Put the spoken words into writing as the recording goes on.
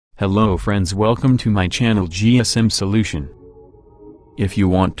Hello friends, welcome to my channel GSM Solution. If you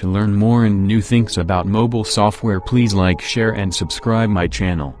want to learn more and new things about mobile software, please like, share and subscribe my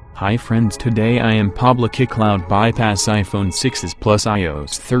channel. Hi friends, today I am public iCloud bypass iPhone 6s plus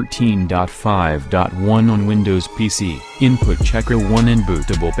iOS 13.5.1 on Windows PC. Input Checker 1 and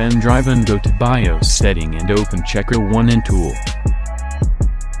bootable pen drive and go to BIOS setting and open Checker 1 and Tool.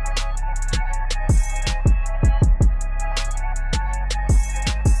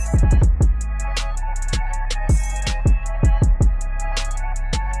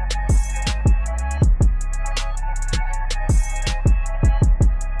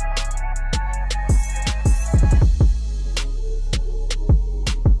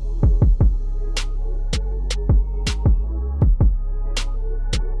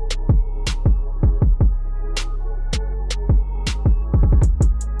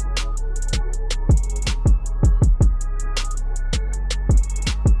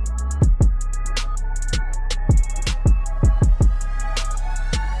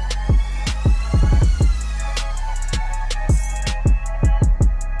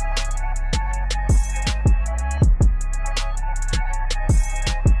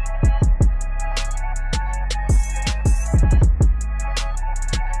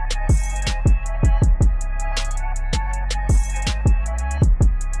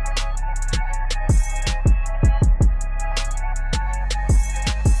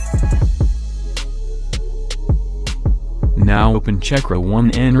 Now open Checker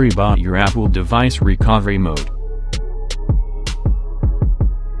 1 and reboot your Apple device recovery mode.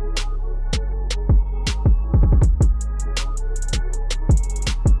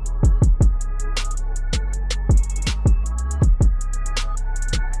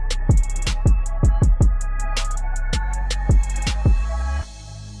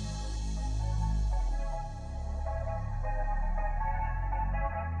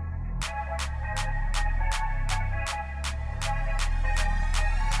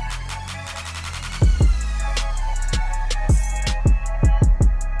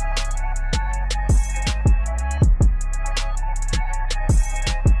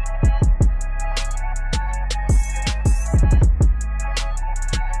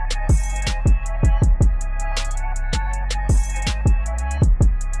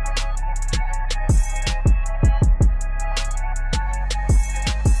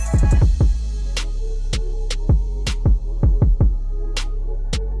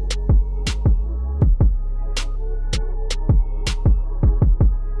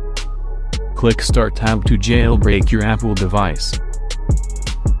 Click Start tab to jailbreak your Apple device.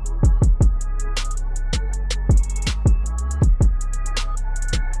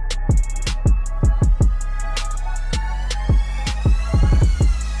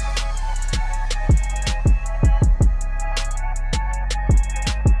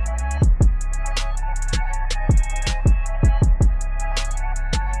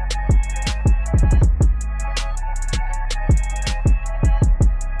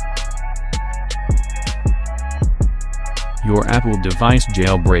 Your Apple device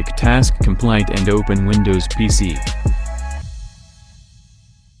jailbreak task complete and open Windows PC.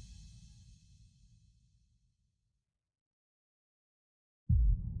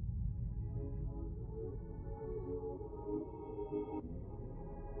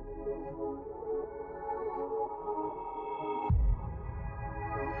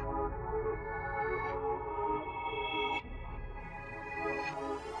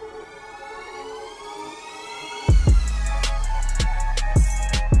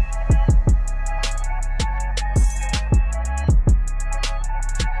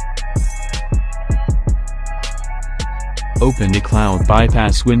 Open iCloud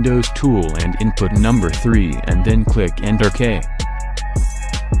bypass Windows tool and input number 3 and then click Enter key.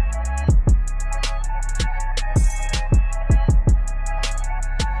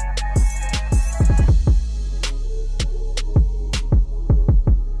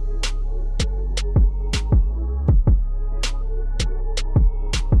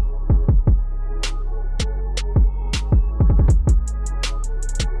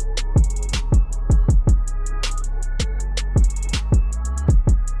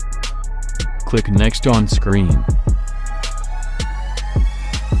 Click Next on screen.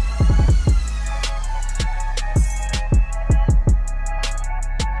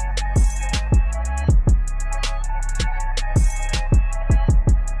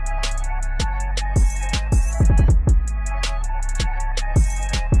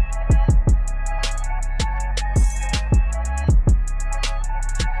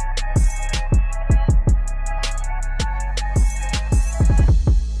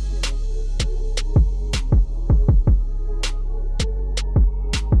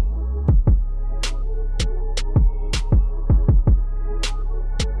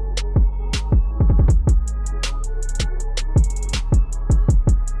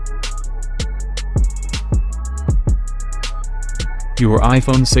 Your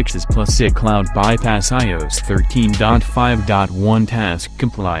iPhone 6s plus iCloud bypass iOS13.5.1 task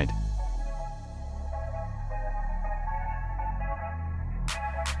complied.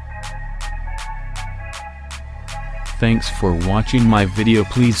 Thanks for watching my video.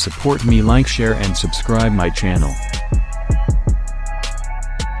 Please support me, like, share and subscribe my channel.